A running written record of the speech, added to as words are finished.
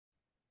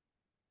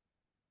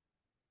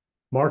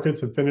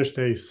Markets have finished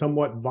a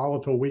somewhat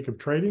volatile week of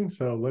trading.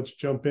 So let's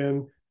jump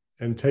in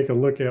and take a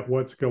look at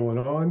what's going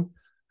on.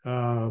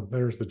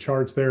 There's the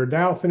charts there.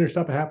 Dow finished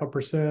up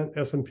 0.5%,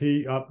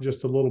 S&P up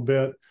just a little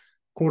bit,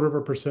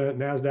 0.25%,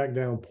 NASDAQ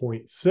down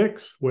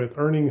 0.6 with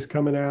earnings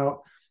coming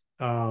out.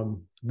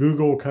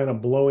 Google kind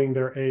of blowing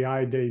their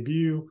AI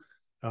debut,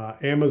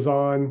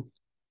 Amazon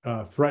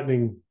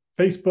threatening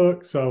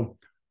Facebook. So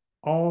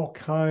all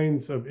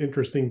kinds of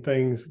interesting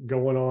things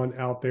going on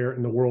out there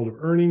in the world of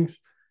earnings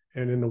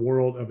and in the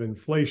world of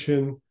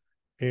inflation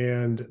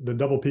and the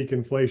double peak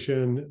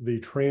inflation, the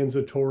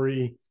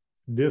transitory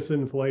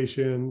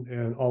disinflation,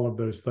 and all of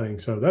those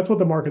things. So that's what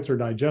the markets are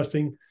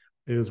digesting,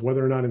 is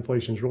whether or not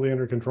inflation is really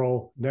under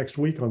control. Next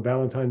week on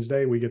Valentine's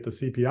Day, we get the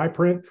CPI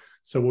print.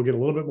 So we'll get a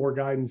little bit more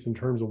guidance in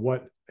terms of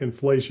what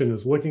inflation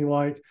is looking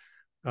like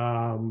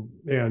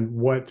and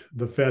what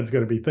the Fed's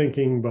going to be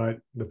thinking. But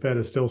the Fed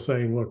is still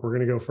saying, look, we're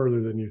going to go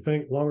further than you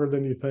think, longer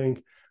than you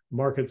think.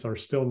 Markets are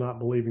still not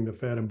believing the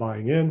Fed and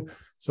buying in.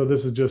 So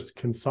this is just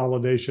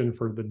consolidation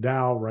for the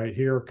Dow right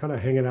here, kind of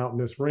hanging out in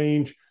this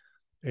range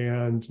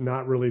and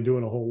not really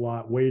doing a whole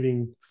lot,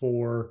 waiting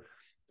for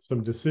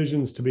some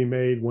decisions to be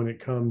made when it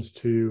comes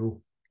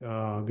to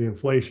the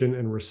inflation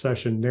and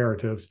recession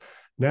narratives.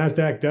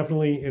 NASDAQ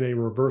definitely in a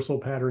reversal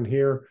pattern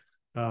here,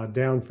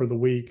 down for the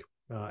week.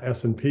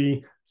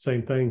 S&P,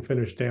 same thing,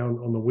 finished down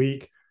on the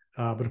week.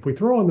 But if we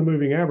throw on the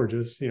moving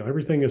averages,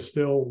 everything is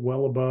still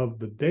well above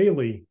the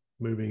daily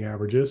moving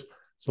averages.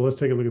 So let's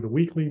take a look at the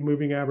weekly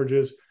moving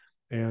averages.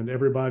 And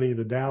everybody,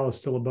 the Dow is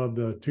still above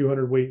the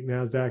 200-week,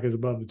 NASDAQ is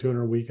above the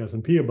 200-week,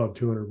 S&P above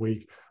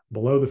 200-week,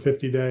 below the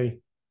 50-day,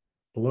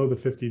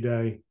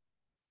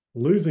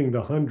 losing the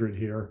 100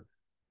 here,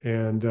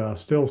 and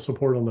still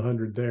support on the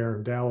 100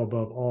 there. Dow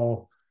above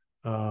all,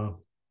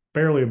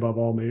 barely above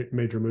all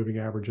major moving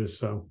averages.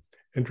 So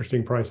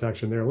interesting price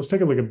action there. Let's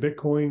take a look at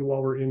Bitcoin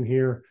while we're in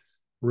here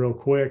real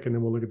quick, and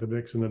then we'll look at the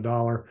VIX and the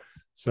dollar.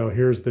 So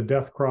here's the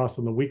death cross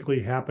on the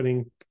weekly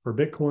happening for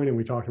Bitcoin. And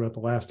we talked about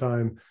the last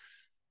time,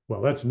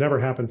 well, that's never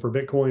happened for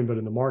Bitcoin, but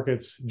in the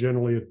markets,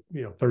 generally,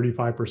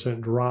 35%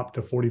 drop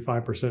to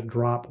 45%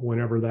 drop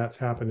whenever that's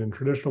happened in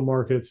traditional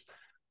markets.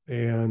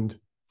 And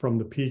from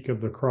the peak of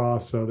the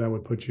cross, so that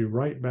would put you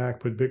right back,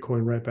 put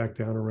Bitcoin right back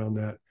down around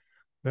that.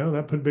 Now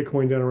that put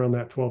Bitcoin down around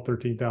that 12,000,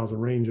 13,000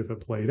 range if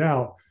it played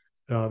out.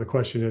 The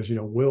question is,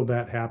 will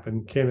that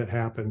happen? Can it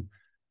happen?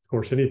 Of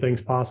course,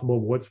 anything's possible.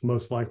 What's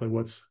most likely?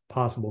 What's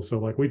possible? So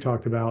like we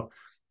talked about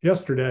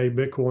yesterday,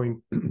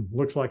 Bitcoin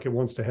looks like it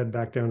wants to head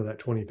back down to that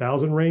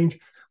 20,000 range.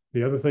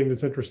 The other thing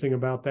that's interesting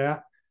about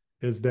that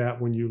is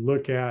that when you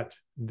look at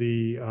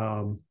the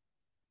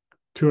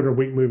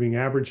 200-week moving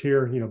average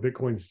here,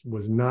 Bitcoin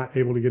was not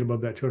able to get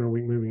above that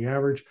 200-week moving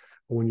average.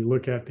 But when you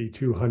look at the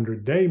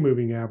 200-day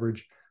moving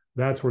average,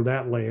 that's where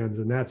that lands.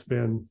 And that's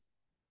been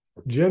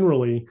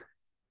generally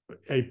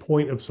a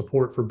point of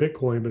support for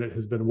Bitcoin, but it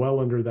has been well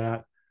under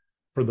that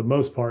for the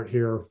most part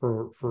here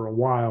for a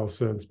while,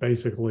 since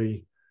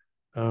basically,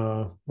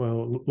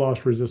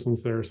 lost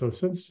resistance there. So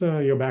since,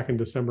 back in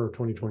December of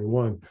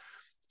 2021.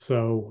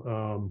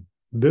 So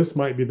this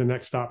might be the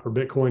next stop for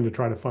Bitcoin to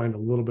try to find a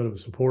little bit of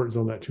support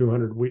on that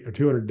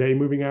 200-day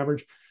moving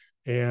average.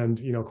 And,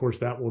 of course,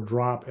 that will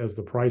drop as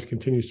the price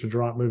continues to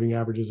drop. Moving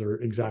averages are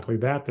exactly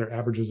that. They're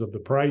averages of the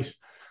price,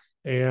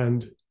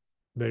 and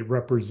they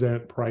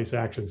represent price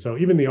action. So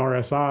even the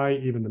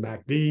RSI, even the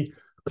MACD,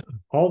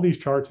 all these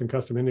charts and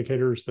custom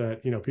indicators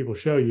that, people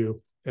show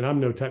you, and I'm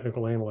no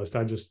technical analyst.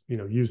 I just,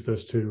 use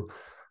this to,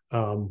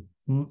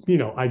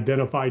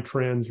 identify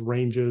trends,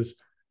 ranges,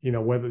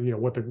 whether,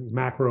 what the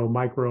macro,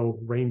 micro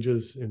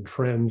ranges and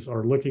trends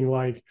are looking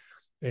like.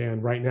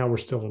 And right now we're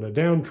still in a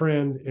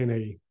downtrend in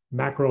a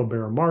macro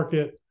bear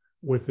market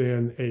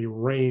within a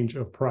range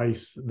of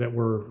price that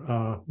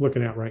we're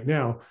looking at right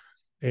now.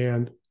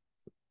 And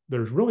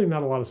there's really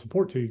not a lot of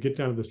support till you get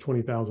down to this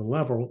 20,000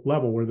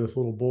 level where this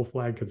little bull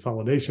flag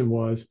consolidation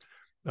was.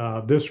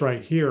 This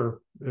right here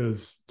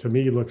is, to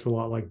me, looks a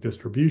lot like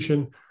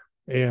distribution.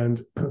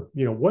 And,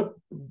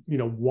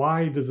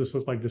 why does this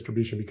look like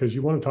distribution? Because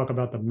you want to talk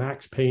about the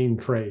max pain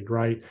trade,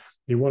 right?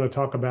 You want to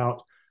talk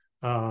about,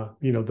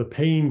 the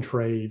pain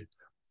trade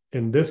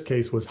in this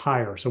case was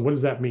higher. So what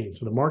does that mean?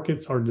 So the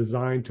markets are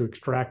designed to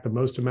extract the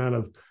most amount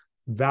of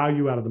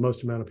value out of the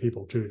most amount of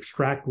people, to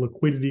extract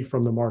liquidity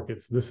from the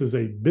markets. This is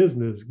a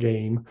business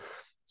game.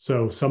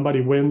 So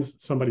somebody wins,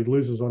 somebody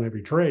loses on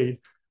every trade.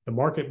 The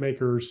market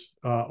makers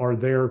are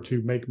there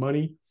to make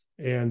money,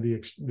 and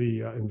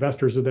the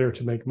investors are there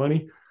to make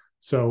money.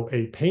 So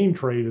a pain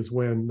trade is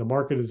when the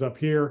market is up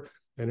here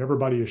and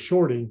everybody is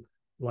shorting,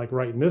 like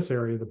right in this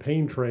area. The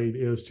pain trade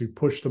is to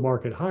push the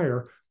market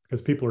higher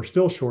because people are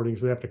still shorting.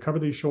 So they have to cover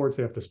these shorts.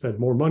 They have to spend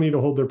more money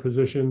to hold their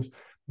positions,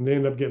 and they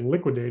end up getting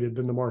liquidated.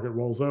 Then the market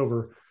rolls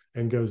over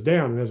and goes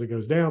down. And as it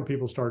goes down,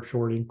 people start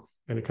shorting,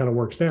 and it kind of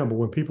works down. But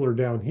when people are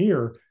down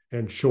here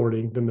and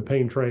shorting, then the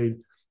pain trade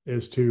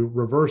is to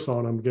reverse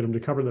on them, get them to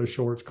cover those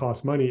shorts,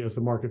 cost money as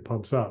the market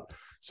pumps up.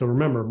 So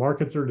remember,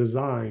 markets are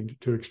designed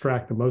to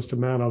extract the most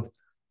amount of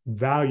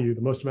value,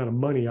 the most amount of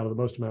money out of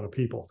the most amount of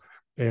people.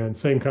 And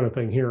same kind of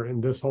thing here in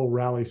this whole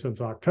rally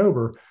since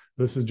October.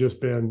 This has just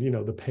been,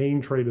 the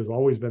pain trade has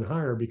always been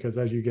higher, because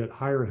as you get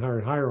higher and higher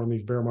and higher on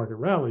these bear market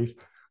rallies,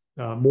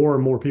 more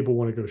and more people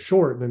want to go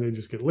short, and then they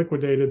just get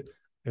liquidated,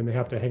 and they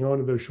have to hang on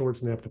to those shorts,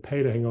 and they have to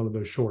pay to hang on to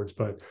those shorts.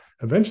 But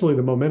eventually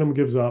the momentum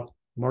gives up,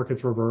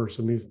 markets reverse,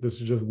 and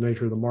this is just the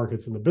nature of the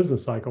markets in the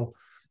business cycle.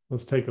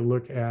 Let's take a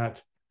look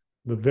at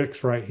the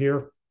VIX right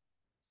here.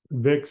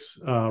 VIX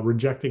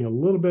rejecting a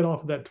little bit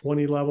off of that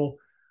 20 level.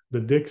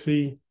 The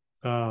Dixie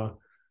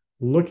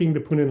looking to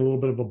put in a little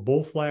bit of a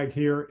bull flag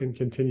here and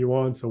continue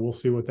on. So we'll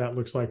see what that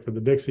looks like for the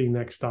Dixie.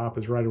 Next stop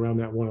is right around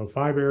that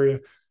 105 area.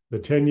 The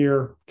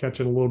 10-year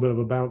catching a little bit of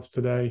a bounce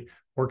today,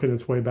 working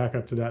its way back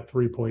up to that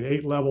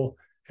 3.8 level,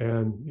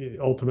 and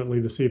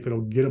ultimately to see if it'll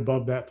get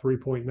above that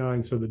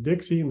 3.9. So the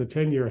Dixie and the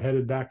 10-year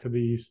headed back to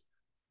these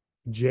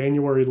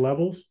January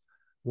levels.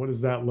 What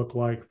does that look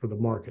like for the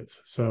markets?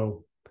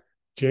 So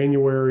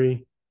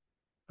January,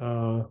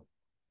 right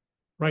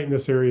in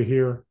this area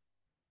here,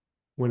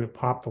 when it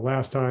popped the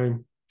last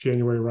time,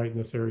 January right in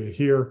this area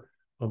here,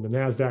 on the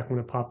NASDAQ when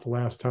it popped the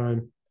last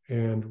time,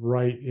 and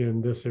right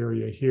in this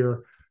area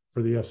here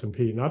for the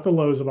S&P. Not the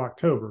lows of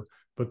October,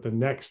 but the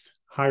next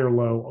higher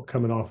low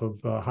coming off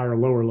of higher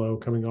lower low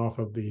coming off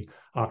of the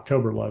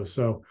October low.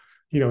 So,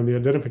 in the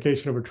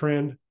identification of a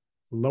trend,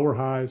 lower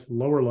highs,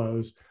 lower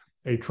lows,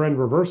 a trend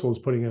reversal is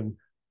putting in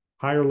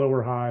higher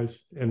lower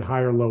highs and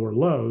higher lower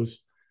lows.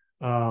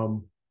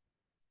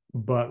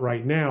 But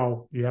right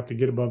now, you have to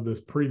get above this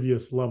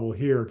previous level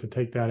here to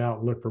take that out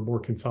and look for more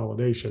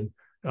consolidation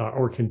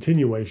or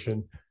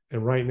continuation.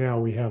 And right now,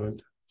 we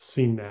haven't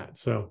seen that.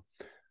 So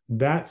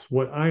that's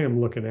what I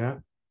am looking at.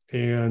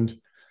 And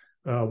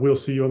we'll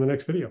see you on the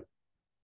next video.